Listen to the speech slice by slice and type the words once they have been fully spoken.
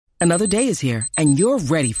Another day is here, and you're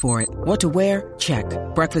ready for it. What to wear? Check.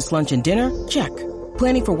 Breakfast, lunch, and dinner? Check.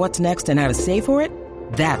 Planning for what's next and how to save for it?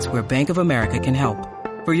 That's where Bank of America can help.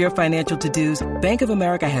 For your financial to-dos, Bank of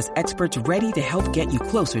America has experts ready to help get you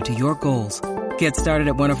closer to your goals. Get started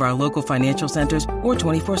at one of our local financial centers or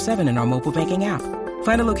 24/7 in our mobile banking app.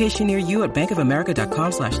 Find a location near you at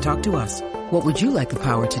bankofamerica.com/talktous. What would you like the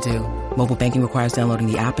power to do? Mobile banking requires downloading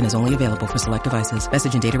the app and is only available for select devices.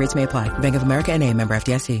 Message and data rates may apply. Bank of America N.A., member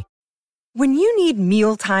FDIC. When you need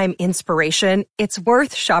mealtime inspiration, it's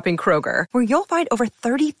worth shopping Kroger, where you'll find over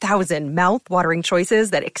 30,000 mouth-watering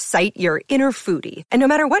choices that excite your inner foodie. And no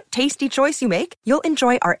matter what tasty choice you make, you'll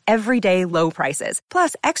enjoy our everyday low prices,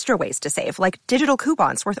 plus extra ways to save, like digital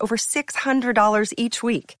coupons worth over $600 each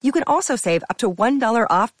week. You can also save up to $1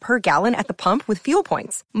 off per gallon at the pump with fuel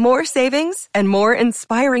points. More savings and more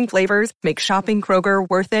inspiring flavors make shopping Kroger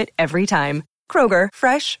worth it every time. Kroger,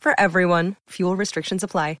 fresh for everyone. Fuel restrictions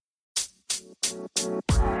apply.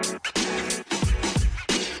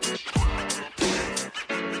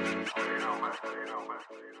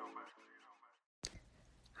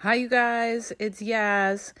 Hi, you guys. It's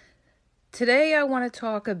Yaz. Today I want to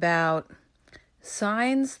talk about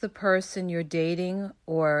signs the person you're dating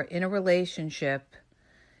or in a relationship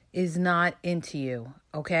is not into you,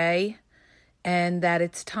 okay? And that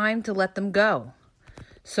it's time to let them go.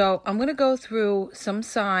 So I'm going to go through some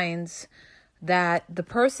signs that the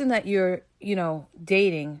person that you're,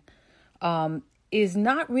 dating is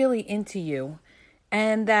not really into you,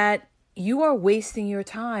 and that you are wasting your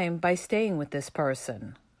time by staying with this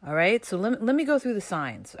person. All right. So let me go through the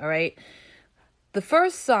signs. All right. The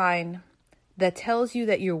first sign that tells you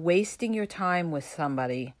that you're wasting your time with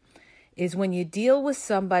somebody is when you deal with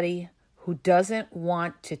somebody who doesn't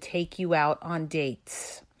want to take you out on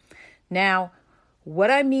dates. Now, what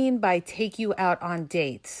I mean by take you out on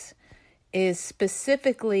dates is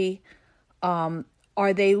specifically,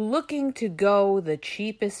 are they looking to go the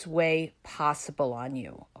cheapest way possible on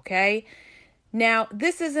you? Okay. Now,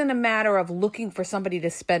 this isn't a matter of looking for somebody to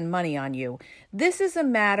spend money on you. This is a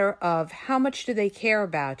matter of how much do they care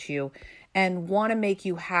about you and want to make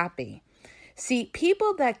you happy. See,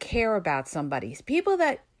 people that care about somebody, people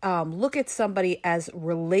that look at somebody as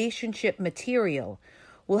relationship material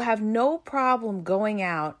will have no problem going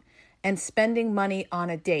out and spending money on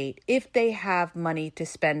a date if they have money to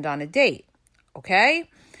spend on a date. Okay?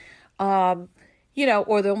 Or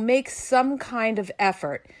they'll make some kind of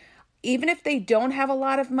effort. Even if they don't have a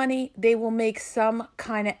lot of money, they will make some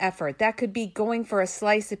kind of effort. That could be going for a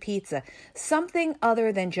slice of pizza, something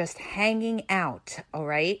other than just hanging out, all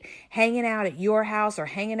right? Hanging out at your house or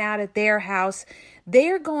hanging out at their house. They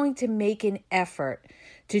are going to make an effort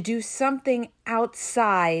to do something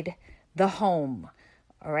outside the home,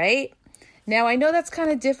 all right? Now, I know that's kind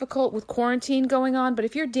of difficult with quarantine going on, but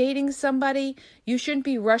if you're dating somebody, you shouldn't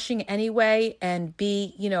be rushing anyway and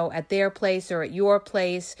be, at their place or at your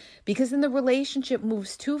place, because then the relationship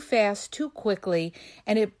moves too fast, too quickly,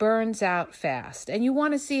 and it burns out fast. And you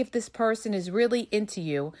want to see if this person is really into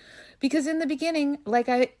you, because in the beginning, like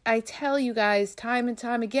I tell you guys time and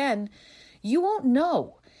time again, you won't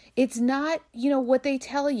know. It's not, what they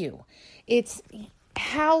tell you. It's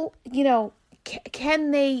how, can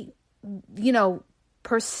they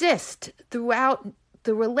persist throughout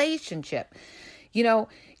the relationship.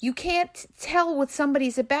 You can't tell what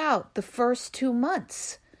somebody's about the first 2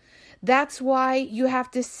 months. That's why you have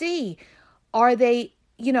to see, are they,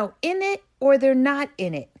 in it or they're not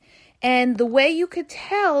in it? And the way you could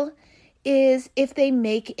tell is if they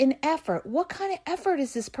make an effort. What kind of effort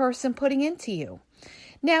is this person putting into you?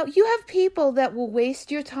 Now, you have people that will waste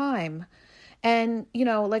your time. And,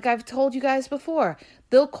 like I've told you guys before,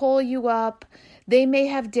 they'll call you up. They may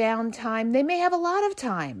have downtime. They may have a lot of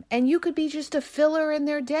time. And you could be just a filler in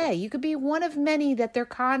their day. You could be one of many that they're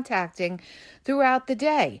contacting throughout the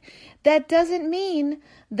day. That doesn't mean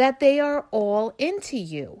that they are all into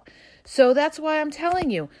you. So that's why I'm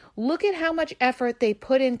telling you, look at how much effort they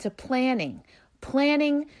put into planning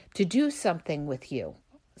to do something with you.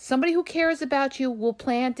 Somebody who cares about you will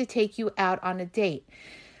plan to take you out on a date.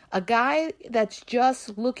 A guy that's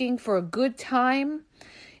just looking for a good time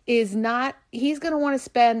he's going to want to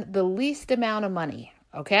spend the least amount of money,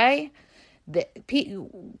 okay?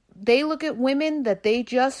 They look at women that they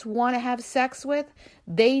just want to have sex with.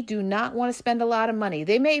 They do not want to spend a lot of money.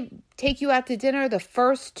 They may take you out to dinner the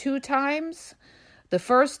first 2 times, the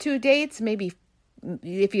first 2 dates, maybe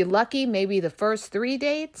if you're lucky, maybe the first 3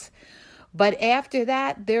 dates. But after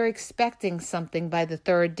that, they're expecting something by the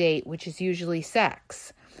 3rd date, which is usually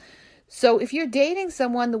sex. So if you're dating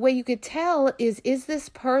someone, the way you could tell is this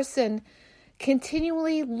person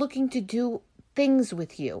continually looking to do things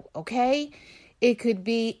with you, okay? It could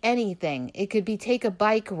be anything. It could be take a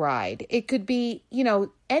bike ride. It could be,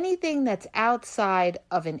 anything that's outside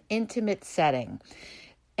of an intimate setting.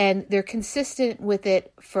 And they're consistent with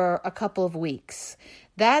it for a couple of weeks.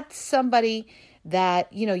 That's somebody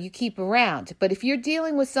that, you keep around. But if you're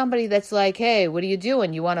dealing with somebody that's like, hey, what are you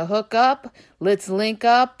doing? You want to hook up? Let's link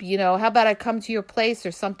up. How about I come to your place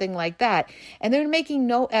or something like that? And they're making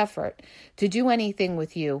no effort to do anything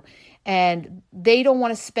with you. And they don't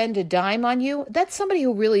want to spend a dime on you. That's somebody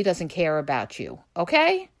who really doesn't care about you.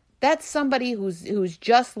 Okay? That's somebody who's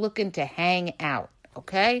just looking to hang out.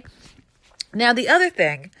 Okay? Now, the other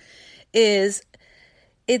thing is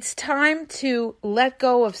it's time to let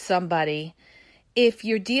go of somebody if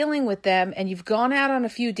you're dealing with them and you've gone out on a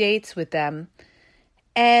few dates with them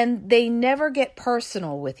and they never get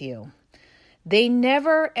personal with you. They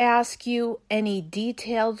never ask you any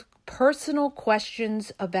detailed personal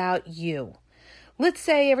questions about you. Let's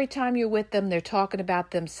say every time you're with them, they're talking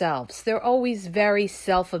about themselves. They're always very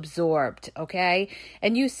self-absorbed, okay?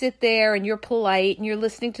 And you sit there and you're polite and you're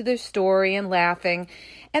listening to their story and laughing,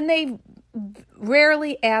 and they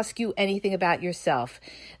rarely ask you anything about yourself.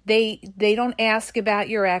 They don't ask about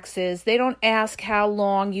your exes. They don't ask how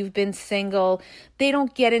long you've been single. They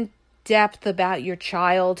don't get in depth about your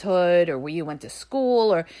childhood or where you went to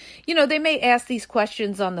school, or, they may ask these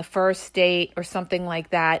questions on the first date or something like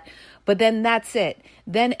that, but then that's it.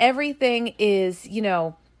 Then everything is,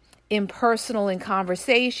 impersonal in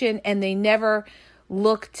conversation, and they never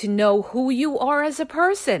look to know who you are as a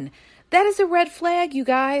person. That is a red flag, you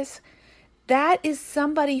guys. That is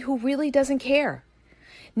somebody who really doesn't care.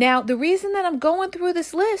 Now, the reason that I'm going through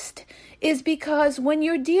this list is because when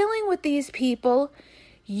you're dealing with these people,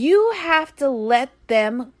 you have to let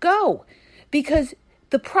them go, because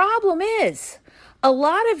the problem is a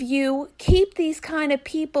lot of you keep these kind of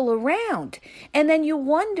people around, and then you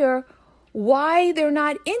wonder why they're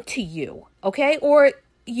not into you, okay? Or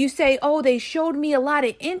you say, oh, they showed me a lot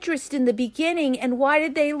of interest in the beginning, and why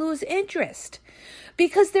did they lose interest?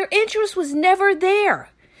 Because their interest was never there,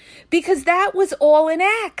 because that was all an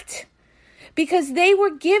act, because they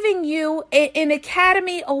were giving you an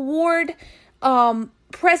Academy Award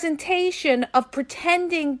presentation of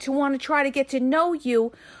pretending to want to try to get to know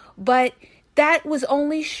you, but that was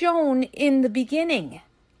only shown in the beginning.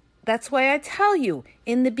 That's why I tell you,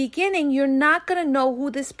 in the beginning, you're not going to know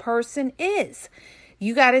who this person is.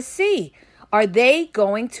 You got to see, are they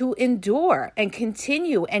going to endure and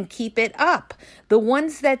continue and keep it up? The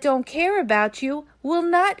ones that don't care about you will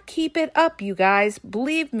not keep it up, you guys.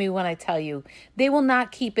 Believe me when I tell you, they will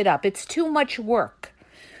not keep it up. It's too much work.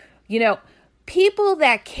 People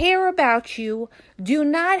that care about you do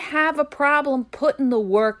not have a problem putting the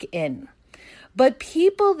work in. But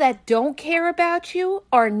people that don't care about you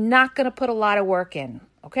are not going to put a lot of work in,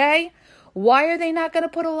 okay? Why are they not going to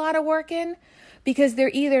put a lot of work in? Because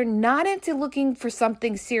they're either not into looking for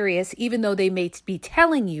something serious, even though they may be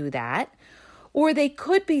telling you that, or they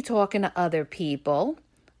could be talking to other people,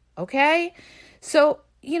 okay? So,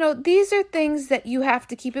 these are things that you have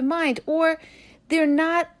to keep in mind. Or they're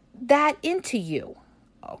not that into you,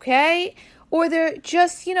 okay? Or they're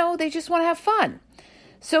just, they just want to have fun.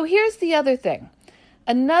 So here's the other thing.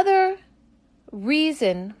 Another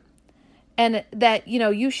reason and that,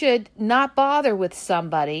 you should not bother with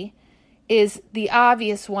somebody is the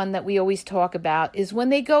obvious one that we always talk about, is when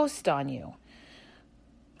they ghost on you.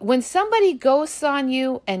 When somebody ghosts on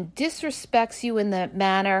you and disrespects you in that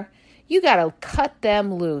manner, you got to cut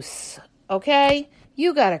them loose, okay?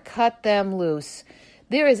 You got to cut them loose.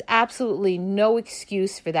 There is absolutely no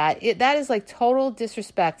excuse for that. That is like total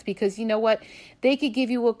disrespect, because you know what? They could give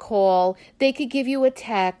you a call, they could give you a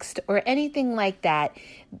text or anything like that.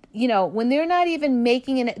 When they're not even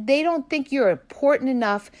they don't think you're important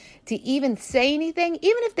enough to even say anything,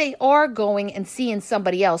 even if they are going and seeing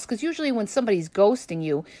somebody else, because usually when somebody's ghosting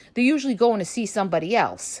you, they're usually going to see somebody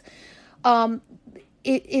else.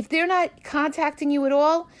 If they're not contacting you at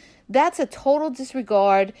all, that's a total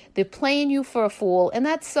disregard. They're playing you for a fool. And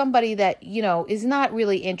that's somebody that, is not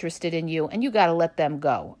really interested in you. And you got to let them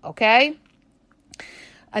go. Okay?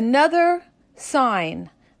 Another sign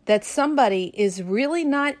that somebody is really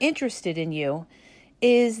not interested in you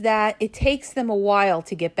is that it takes them a while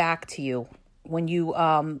to get back to you when you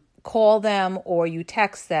call them or you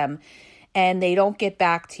text them, and they don't get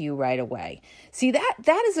back to you right away. See,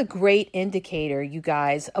 that is a great indicator, you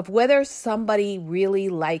guys, of whether somebody really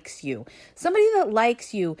likes you. Somebody that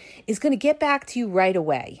likes you is going to get back to you right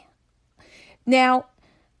away. Now,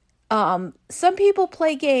 some people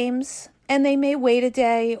play games and they may wait a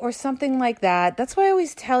day or something like that. That's why I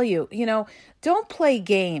always tell you, don't play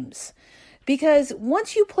games, Because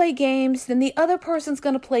once you play games, then the other person's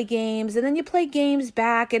going to play games, and then you play games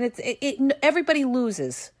back, and everybody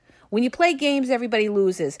loses. When you play games, everybody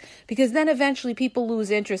loses, because then eventually people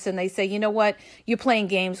lose interest and they say, you know what, you're playing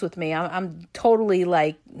games with me. I'm totally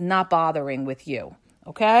like not bothering with you.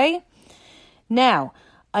 Okay? Now,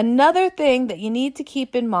 another thing that you need to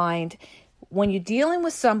keep in mind when you're dealing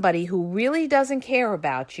with somebody who really doesn't care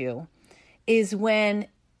about you is when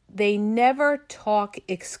they never talk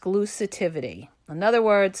exclusivity. In other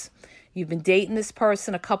words, you've been dating this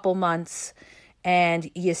person a couple months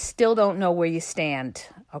and you still don't know where you stand,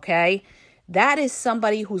 okay? That is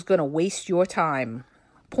somebody who's going to waste your time.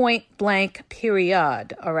 Point blank,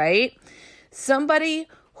 period, all right? Somebody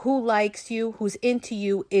who likes you, who's into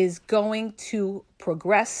you, is going to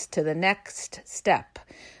progress to the next step.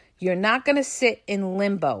 You're not going to sit in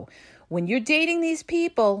limbo. When you're dating these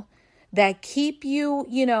people that keep you,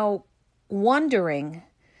 wondering,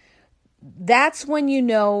 that's when you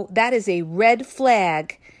know that is a red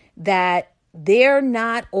flag that they're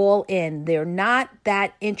not all in. They're not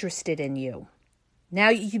that interested in you. Now,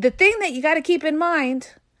 the thing that you got to keep in mind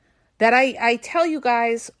that I tell you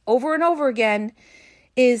guys over and over again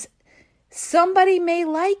is somebody may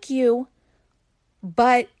like you,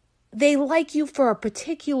 but they like you for a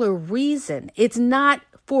particular reason. It's not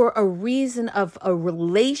for a reason of a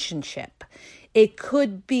relationship. It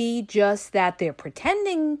could be just that they're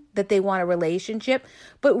pretending that they want a relationship,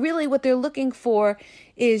 but really what they're looking for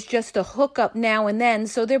is just a hookup now and then.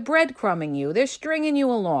 So they're breadcrumbing you. They're stringing you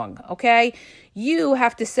along, okay? You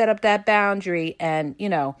have to set up that boundary and,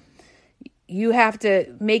 you have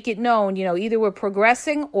to make it known, either we're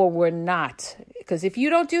progressing or we're not. Because if you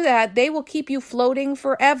don't do that, they will keep you floating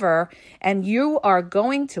forever and you are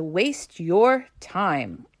going to waste your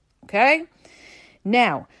time, okay?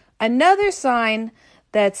 Now, another sign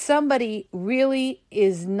that somebody really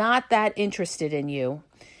is not that interested in you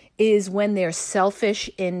is when they're selfish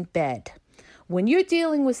in bed. When you're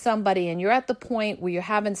dealing with somebody and you're at the point where you're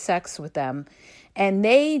having sex with them and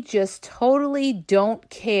they just totally don't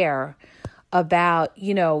care about,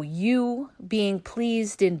 you being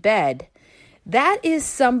pleased in bed, that is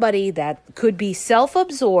somebody that could be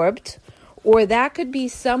self-absorbed, or that could be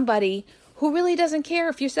somebody who really doesn't care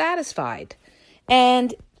if you're satisfied.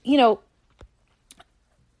 And, you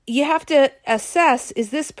have to assess, is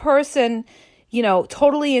this person,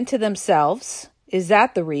 totally into themselves? Is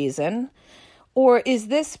that the reason? Or is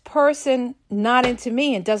this person not into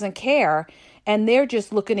me and doesn't care, and they're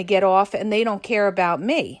just looking to get off and they don't care about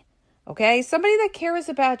me? Okay? Somebody that cares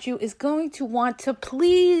about you is going to want to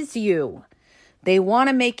please you. They want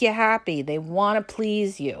to make you happy. They want to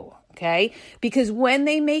please you. Okay? Because when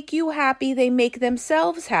they make you happy, they make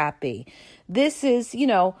themselves happy. This is,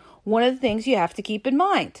 one of the things you have to keep in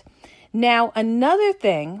mind. Now, another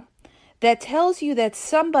thing that tells you that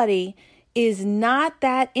somebody is not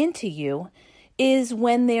that into you is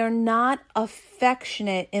when they're not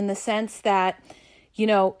affectionate in the sense that,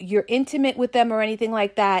 you're intimate with them or anything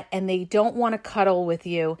like that, and they don't want to cuddle with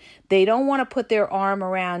you. They don't want to put their arm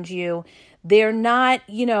around you. They're not,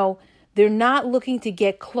 they're not looking to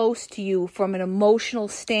get close to you from an emotional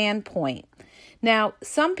standpoint. Now,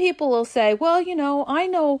 some people will say, well, I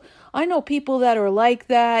know people that are like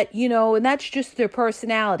that, and that's just their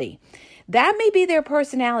personality. That may be their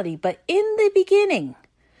personality, but in the beginning,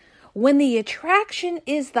 when the attraction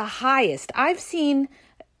is the highest, I've seen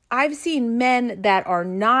men that are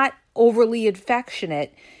not overly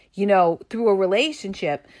affectionate, through a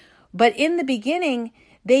relationship, but in the beginning,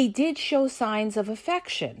 they did show signs of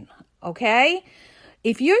affection, okay?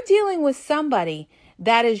 If you're dealing with somebody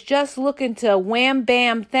that is just looking to wham,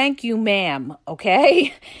 bam, thank you, ma'am,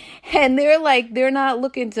 okay? And they're not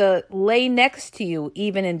looking to lay next to you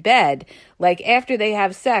even in bed. Like after they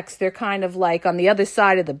have sex, they're kind of like on the other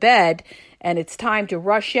side of the bed and it's time to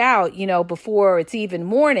rush out, before it's even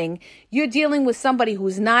morning. You're dealing with somebody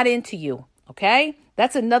who's not into you, okay?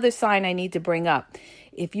 That's another sign I need to bring up.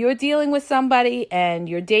 If you're dealing with somebody and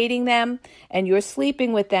you're dating them and you're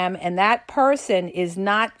sleeping with them and that person is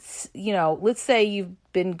not, let's say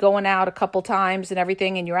you've been going out a couple times and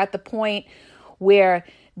everything and you're at the point where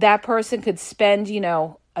that person could spend,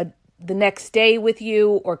 the next day with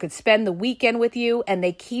you or could spend the weekend with you and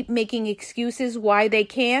they keep making excuses why they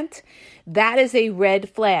can't, that is a red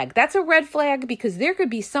flag. That's a red flag because there could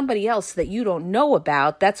be somebody else that you don't know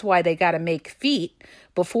about. That's why they got to make feet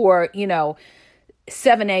before,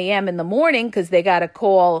 7 a.m. in the morning because they got to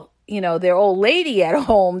call, their old lady at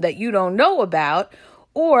home that you don't know about.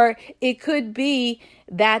 Or it could be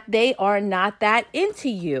that they are not that into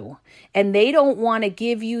you and they don't want to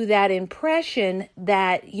give you that impression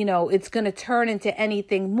that, it's going to turn into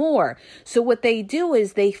anything more. So what they do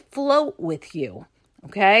is they float with you.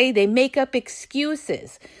 Okay. They make up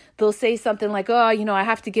excuses. They'll say something like, oh, I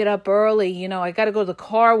have to get up early. I got to go to the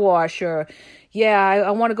car wash, or yeah,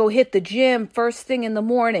 I want to go hit the gym first thing in the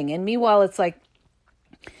morning. And meanwhile, it's like,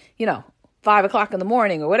 5:00 in the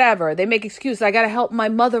morning or whatever. They make excuses. I got to help my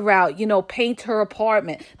mother out, paint her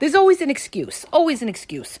apartment. There's always an excuse, always an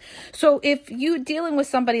excuse. So if you're dealing with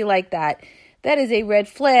somebody like that, that is a red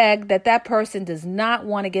flag that person does not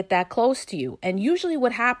want to get that close to you. And usually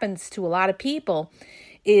what happens to a lot of people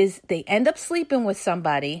is they end up sleeping with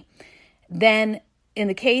somebody. Then in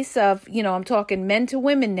the case of, I'm talking men to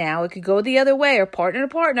women now, it could go the other way, or partner to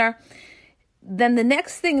partner. Then the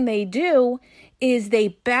next thing they do is they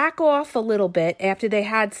back off a little bit after they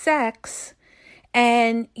had sex,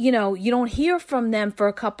 and, you don't hear from them for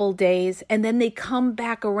a couple days, and then they come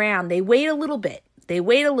back around. They wait a little bit.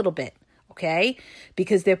 Okay?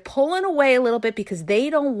 Because they're pulling away a little bit because they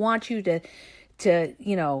don't want you to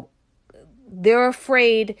they're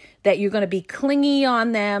afraid that you're going to be clingy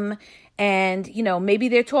on them. And, maybe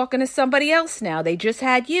they're talking to somebody else now. They just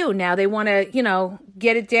had you. Now they want to,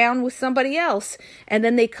 get it down with somebody else. And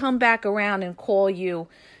then they come back around and call you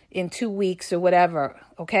in 2 weeks or whatever.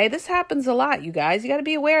 Okay. This happens a lot, you guys. You got to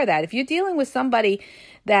be aware of that. If you're dealing with somebody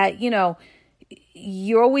that,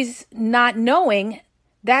 you're always not knowing,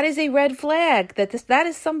 that is a red flag. That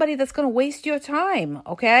is somebody that's going to waste your time.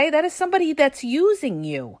 Okay. That is somebody that's using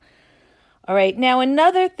you. All right. Now,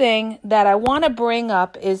 another thing that I want to bring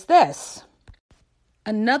up is this.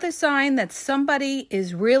 Another sign that somebody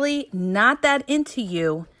is really not that into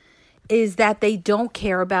you is that they don't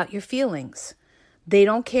care about your feelings. They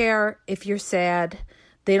don't care if you're sad.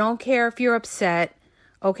 They don't care if you're upset.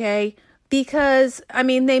 Okay. Because,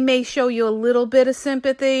 they may show you a little bit of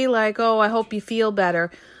sympathy, like, oh, I hope you feel better.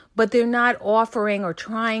 But they're not offering or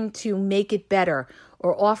trying to make it better,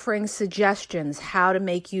 or offering suggestions how to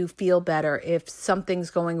make you feel better if something's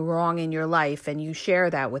going wrong in your life and you share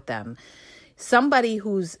that with them. Somebody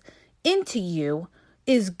who's into you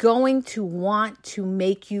is going to want to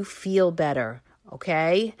make you feel better,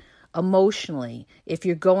 okay? Emotionally. If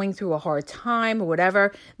you're going through a hard time or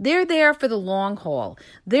whatever, they're there for the long haul.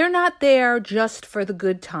 They're not there just for the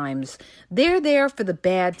good times. They're there for the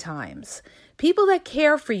bad times. People that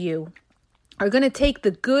care for you are going to take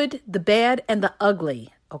the good, the bad, and the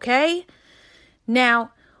ugly, okay?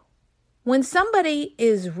 Now, when somebody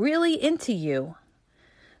is really into you,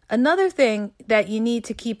 another thing that you need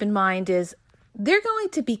to keep in mind is they're going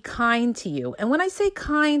to be kind to you. And when I say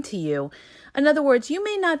kind to you, in other words, you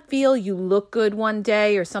may not feel you look good one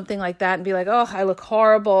day or something like that and be like, oh, I look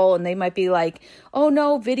horrible. And they might be like, oh,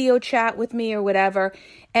 no, video chat with me or whatever.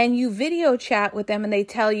 And you video chat with them and they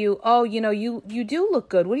tell you, oh, you do look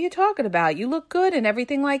good. What are you talking about? You look good and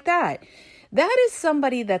everything like that. That is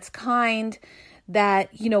somebody that's kind, that,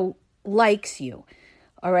 likes you.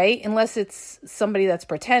 All right. Unless it's somebody that's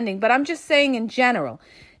pretending. But I'm just saying in general.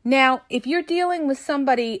 Now, if you're dealing with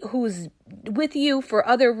somebody who's with you for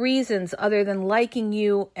other reasons other than liking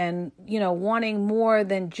you and, wanting more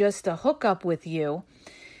than just a hookup with you,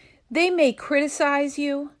 they may criticize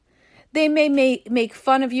you. They may make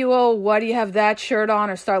fun of you. Oh, why do you have that shirt on?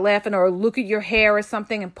 Or start laughing, or look at your hair or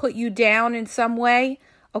something and put you down in some way.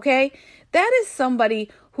 Okay? That is somebody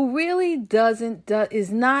who really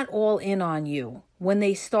is not all in on you when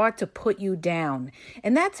they start to put you down.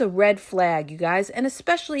 And that's a red flag, you guys, and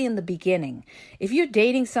especially in the beginning. If you're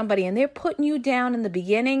dating somebody and they're putting you down in the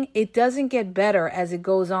beginning, it doesn't get better as it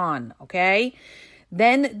goes on, okay?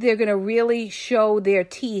 Then they're going to really show their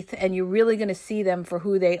teeth and you're really going to see them for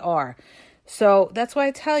who they are. So that's why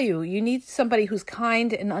I tell you, you need somebody who's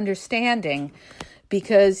kind and understanding,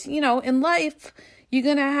 because, in life, you're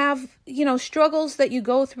going to have, struggles that you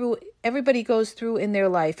go through. Everybody goes through in their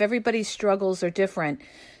life. Everybody's struggles are different.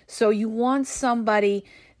 So you want somebody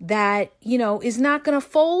that, is not going to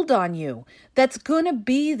fold on you, that's going to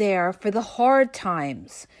be there for the hard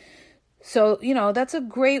times. So, that's a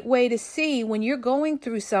great way to see when you're going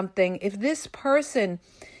through something, if this person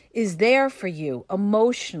is there for you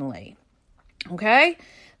emotionally. Okay?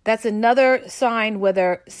 That's another sign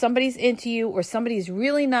whether somebody's into you or somebody's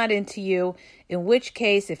really not into you, in which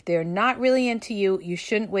case, if they're not really into you, you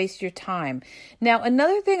shouldn't waste your time. Now,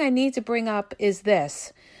 another thing I need to bring up is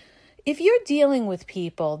this. If you're dealing with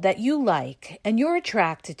people that you like and you're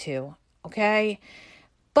attracted to, okay,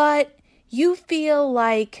 but you feel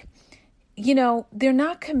like, they're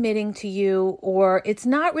not committing to you, or it's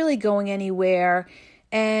not really going anywhere,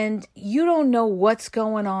 and you don't know what's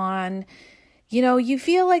going on. You know, you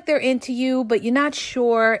feel like they're into you, but you're not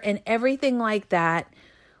sure and everything like that.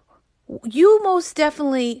 You most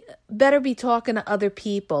definitely better be talking to other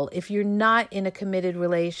people if you're not in a committed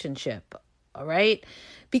relationship, all right?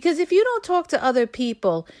 Because if you don't talk to other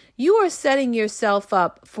people, you are setting yourself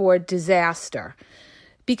up for disaster.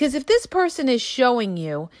 Because if this person is showing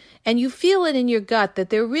you and you feel it in your gut that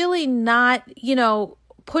they're really not,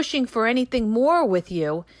 pushing for anything more with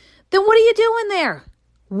you, then what are you doing there?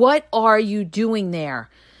 What are you doing there?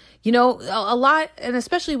 You know, a lot, and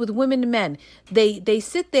especially with women and men, they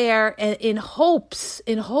sit there and in hopes,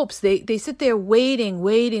 they sit there waiting,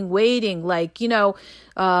 like,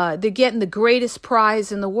 they're getting the greatest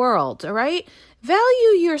prize in the world, all right?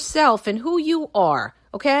 Value yourself and who you are,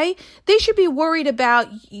 okay? They should be worried about,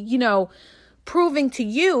 proving to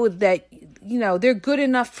you that, they're good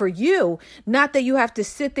enough for you, not that you have to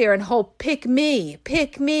sit there and hope, pick me.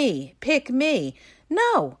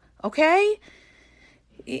 No, okay?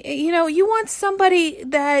 You want somebody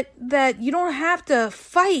that you don't have to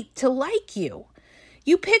fight to like you.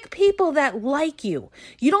 You pick people that like you.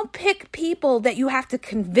 You don't pick people that you have to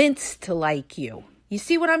convince to like you. You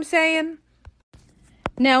see what I'm saying?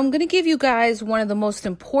 Now, I'm going to give you guys one of the most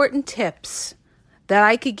important tips that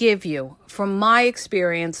I could give you from my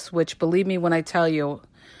experience, which, believe me when I tell you,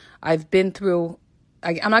 I've been through,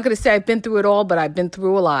 I'm not going to say I've been through it all, but I've been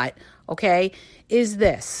through a lot, okay, is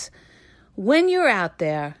this. When you're out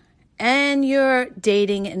there and you're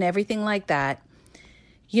dating and everything like that,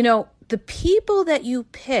 the people that you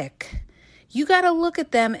pick, you got to look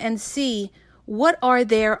at them and see what are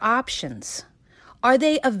their options. Are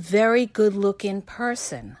they a very good-looking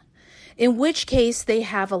person? In which case they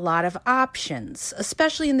have a lot of options,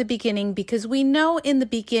 especially in the beginning, because we know in the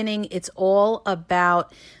beginning it's all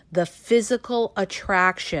about the physical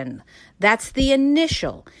attraction. That's the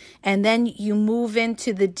initial. And then you move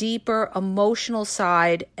into the deeper emotional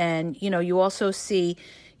side, and, you also see,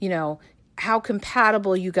 how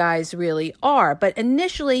compatible you guys really are. But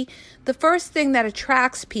initially, the first thing that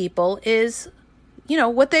attracts people is,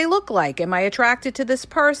 what they look like. Am I attracted to this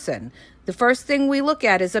person? The first thing we look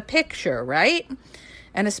at is a picture, right?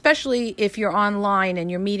 And especially if you're online and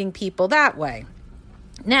you're meeting people that way.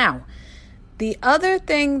 Now, the other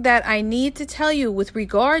thing that I need to tell you with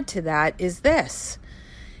regard to that is this.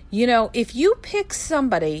 If you pick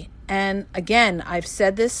somebody, and again, I've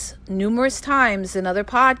said this numerous times in other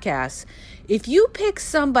podcasts, if you pick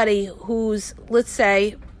somebody who's, let's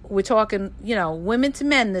say, we're talking, women to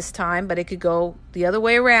men this time, but it could go the other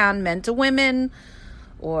way around, men to women,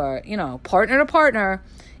 or, partner to partner.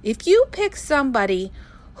 If you pick somebody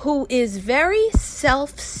who is very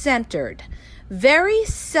self-centered, very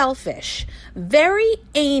selfish, very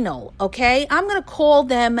anal, okay? I'm going to call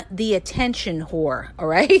them the attention whore, all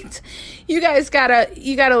right? You guys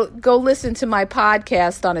gotta go listen to my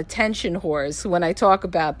podcast on attention whores when I talk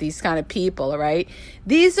about these kind of people, all right?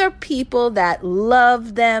 These are people that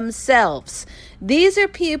love themselves. These are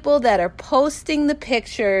people that are posting the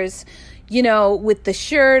pictures, with the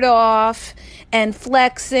shirt off and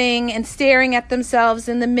flexing and staring at themselves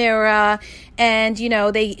in the mirror. And,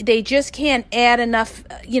 they just can't add enough,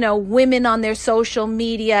 women on their social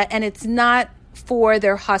media, and it's not for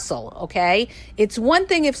their hustle, okay? It's one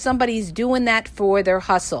thing if somebody's doing that for their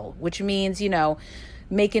hustle, which means,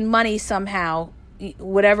 making money somehow,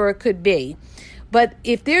 whatever it could be. But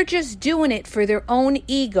if they're just doing it for their own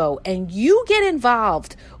ego and you get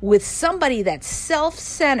involved with somebody that's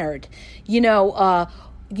self-centered,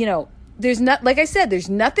 there's not, like I said, there's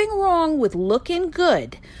nothing wrong with looking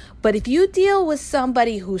good. But if you deal with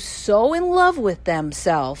somebody who's so in love with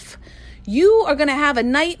themselves, you are going to have a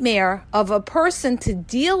nightmare of a person to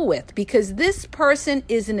deal with, because this person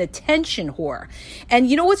is an attention whore. And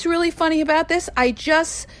you know what's really funny about this? I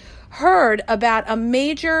just heard about a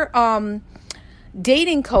major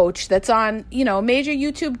dating coach that's on, a major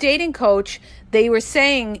YouTube dating coach. They were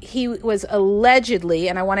saying he was allegedly,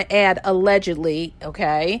 and I want to add allegedly,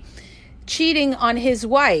 okay, cheating on his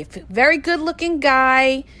wife. Very good looking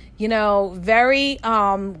guy, very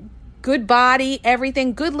good body,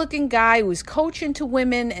 everything, good looking guy who's coaching to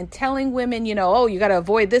women and telling women, oh, you got to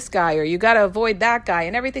avoid this guy or you got to avoid that guy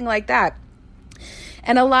and everything like that.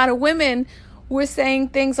 And a lot of women were saying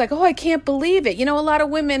things like, oh, I can't believe it. A lot of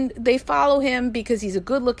women, they follow him because he's a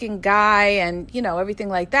good looking guy and, everything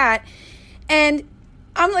like that. And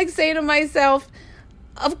I'm like saying to myself,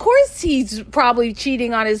 of course he's probably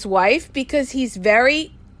cheating on his wife, because he's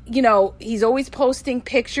very, he's always posting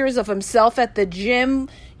pictures of himself at the gym,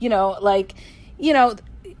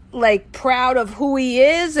 like proud of who he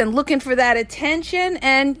is and looking for that attention.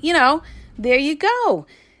 And, there you go.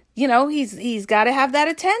 You know, he's got to have that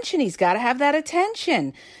attention. He's got to have that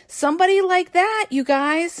attention. Somebody like that, you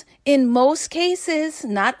guys, in most cases,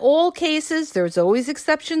 not all cases, there's always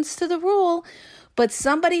exceptions to the rule, but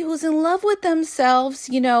somebody who's in love with themselves,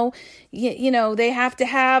 you know, they have to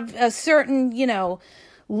have a certain,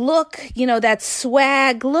 look, that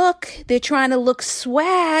swag look. They're trying to look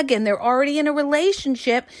swag and they're already in a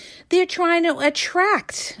relationship. They're trying to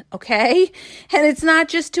attract, okay? And it's not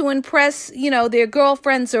just to impress, their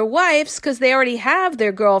girlfriends or wives, because they already have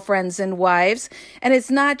their girlfriends and wives. And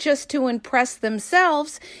it's not just to impress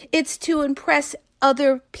themselves. It's to impress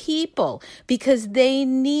other people, because they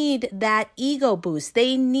need that ego boost.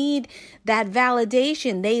 They need that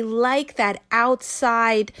validation. They like that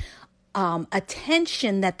outside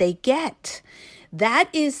attention that they get. That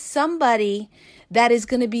is somebody that is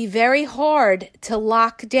going to be very hard to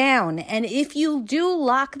lock down. And if you do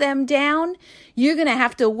lock them down, you're going to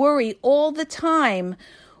have to worry all the time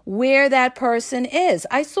where that person is.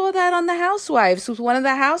 I saw that on The Housewives with one of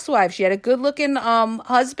the housewives. She had a good-looking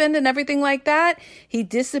husband and everything like that. He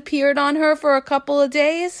disappeared on her for a couple of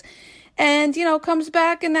days and, comes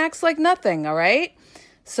back and acts like nothing, all right?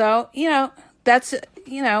 So, that's,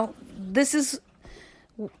 this is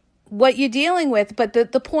what you're dealing with. But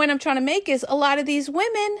the point I'm trying to make is a lot of these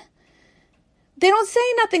women, they don't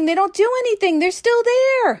say nothing. They don't do anything. They're still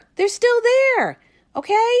there. They're still there.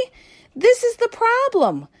 Okay? This is the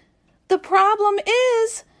problem. The problem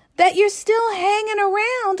is that you're still hanging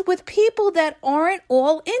around with people that aren't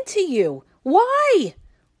all into you. Why?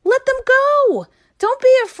 Let them go. Don't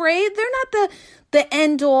be afraid. They're not the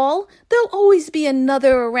end all. There'll always be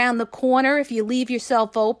another around the corner if you leave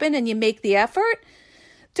yourself open and you make the effort.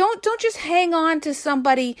 Don't just hang on to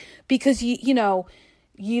somebody because you don't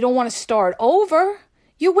want to start over.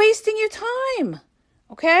 You're wasting your time.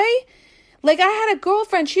 Okay? Like I had a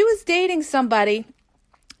girlfriend, she was dating somebody.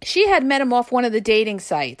 She had met him off one of the dating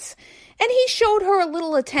sites. And he showed her a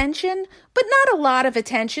little attention, but not a lot of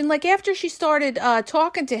attention. Like after she started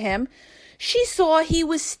talking to him, she saw he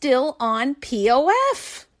was still on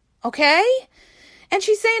POF. Okay? And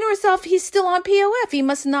she's saying to herself, he's still on POF. He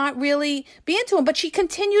must not really be into him. But she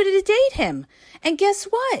continued to date him. And guess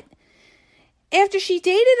what? After she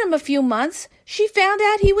dated him a few months, she found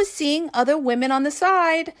out he was seeing other women on the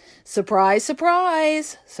side. Surprise,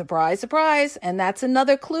 surprise, surprise, surprise. And that's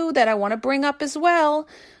another clue that I want to bring up as well.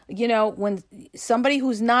 When somebody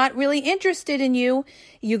who's not really interested in you,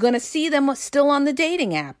 you're going to see them still on the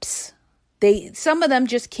dating apps. Some of them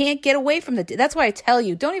just can't get away from that's why I tell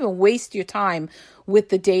you, don't even waste your time with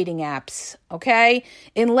the dating apps, okay?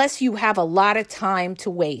 Unless you have a lot of time to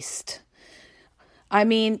waste. I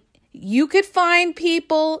mean, you could find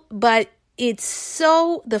people, but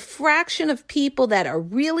the fraction of people that are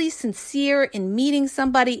really sincere in meeting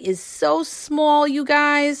somebody is so small, you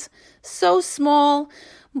guys, so small.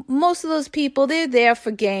 Most of those people, they're there for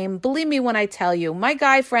game. Believe me when I tell you, my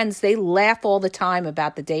guy friends, they laugh all the time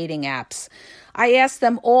about the dating apps. I ask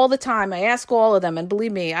them all the time. I ask all of them. And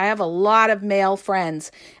believe me, I have a lot of male friends.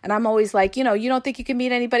 And I'm always like, you don't think you can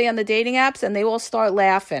meet anybody on the dating apps? And they all start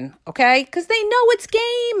laughing, okay? Because they know it's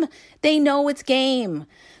game. They know it's game.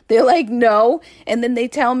 They're like, no. And then they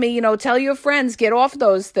tell me, tell your friends, get off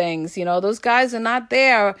those things. Those guys are not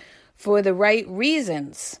there for the right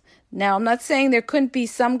reasons. Now, I'm not saying there couldn't be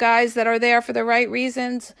some guys that are there for the right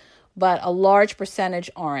reasons, but a large percentage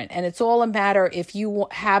aren't. And it's all a matter if you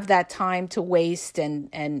have that time to waste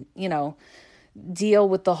and deal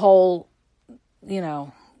with the whole,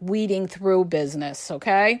 weeding through business,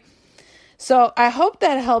 okay? So I hope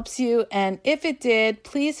that helps you. And if it did,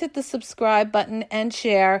 please hit the subscribe button and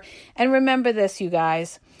share. And remember this, you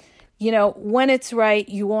guys, when it's right,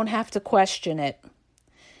 you won't have to question it.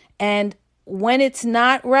 And when it's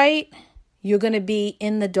not right, you're going to be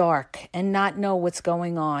in the dark and not know what's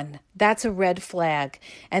going on. That's a red flag.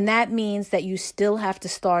 And that means that you still have to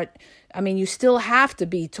you still have to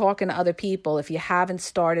be talking to other people if you haven't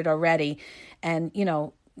started already. And,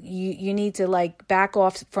 you need to back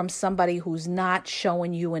off from somebody who's not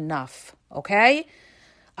showing you enough. Okay?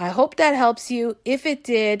 I hope that helps you. If it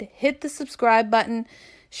did, hit the subscribe button,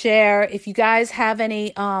 share. If you guys have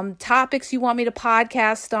any topics you want me to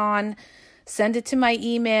podcast on, send it to my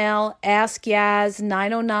email,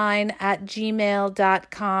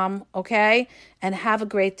 askyaz909@gmail.com, okay? And have a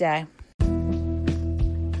great day.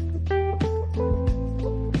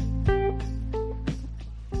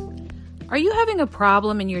 Are you having a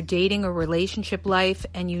problem in your dating or relationship life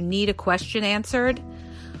and you need a question answered?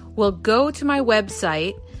 Well, go to my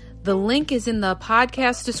website. The link is in the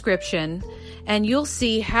podcast description, and you'll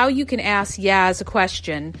see how you can ask Yaz a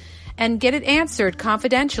question and get it answered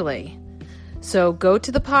confidentially. So go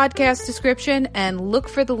to the podcast description and look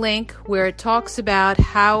for the link where it talks about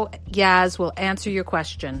how Yaz will answer your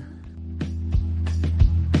question.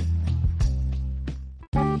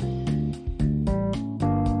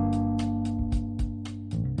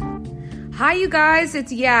 Hi, you guys,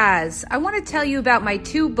 it's Yaz. I want to tell you about my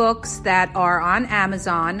 2 books that are on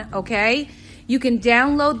Amazon, okay? You can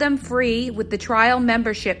download them free with the trial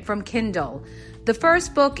membership from Kindle. The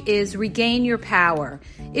first book is Regain Your Power.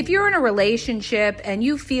 If you're in a relationship and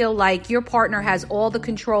you feel like your partner has all the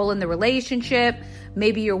control in the relationship,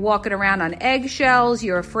 maybe you're walking around on eggshells,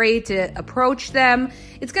 you're afraid to approach them,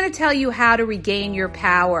 it's going to tell you how to regain your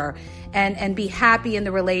power and be happy in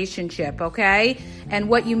the relationship, okay? And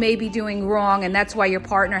what you may be doing wrong, and that's why your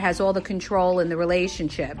partner has all the control in the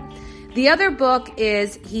relationship. The other book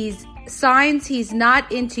is Signs He's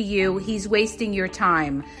Not Into You, He's Wasting Your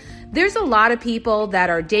Time. There's a lot of people that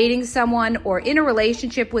are dating someone or in a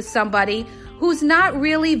relationship with somebody who's not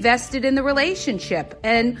really vested in the relationship.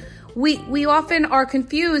 And we often are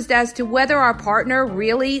confused as to whether our partner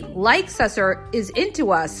really likes us or is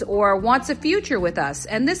into us or wants a future with us.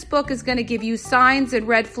 And this book is going to give you signs and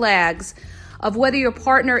red flags of whether your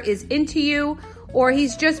partner is into you or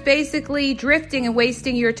he's just basically drifting and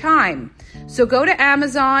wasting your time. So go to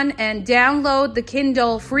Amazon and download the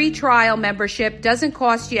Kindle free trial membership. Doesn't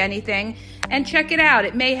cost you anything. And check it out.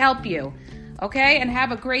 It may help you. Okay? And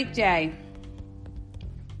have a great day.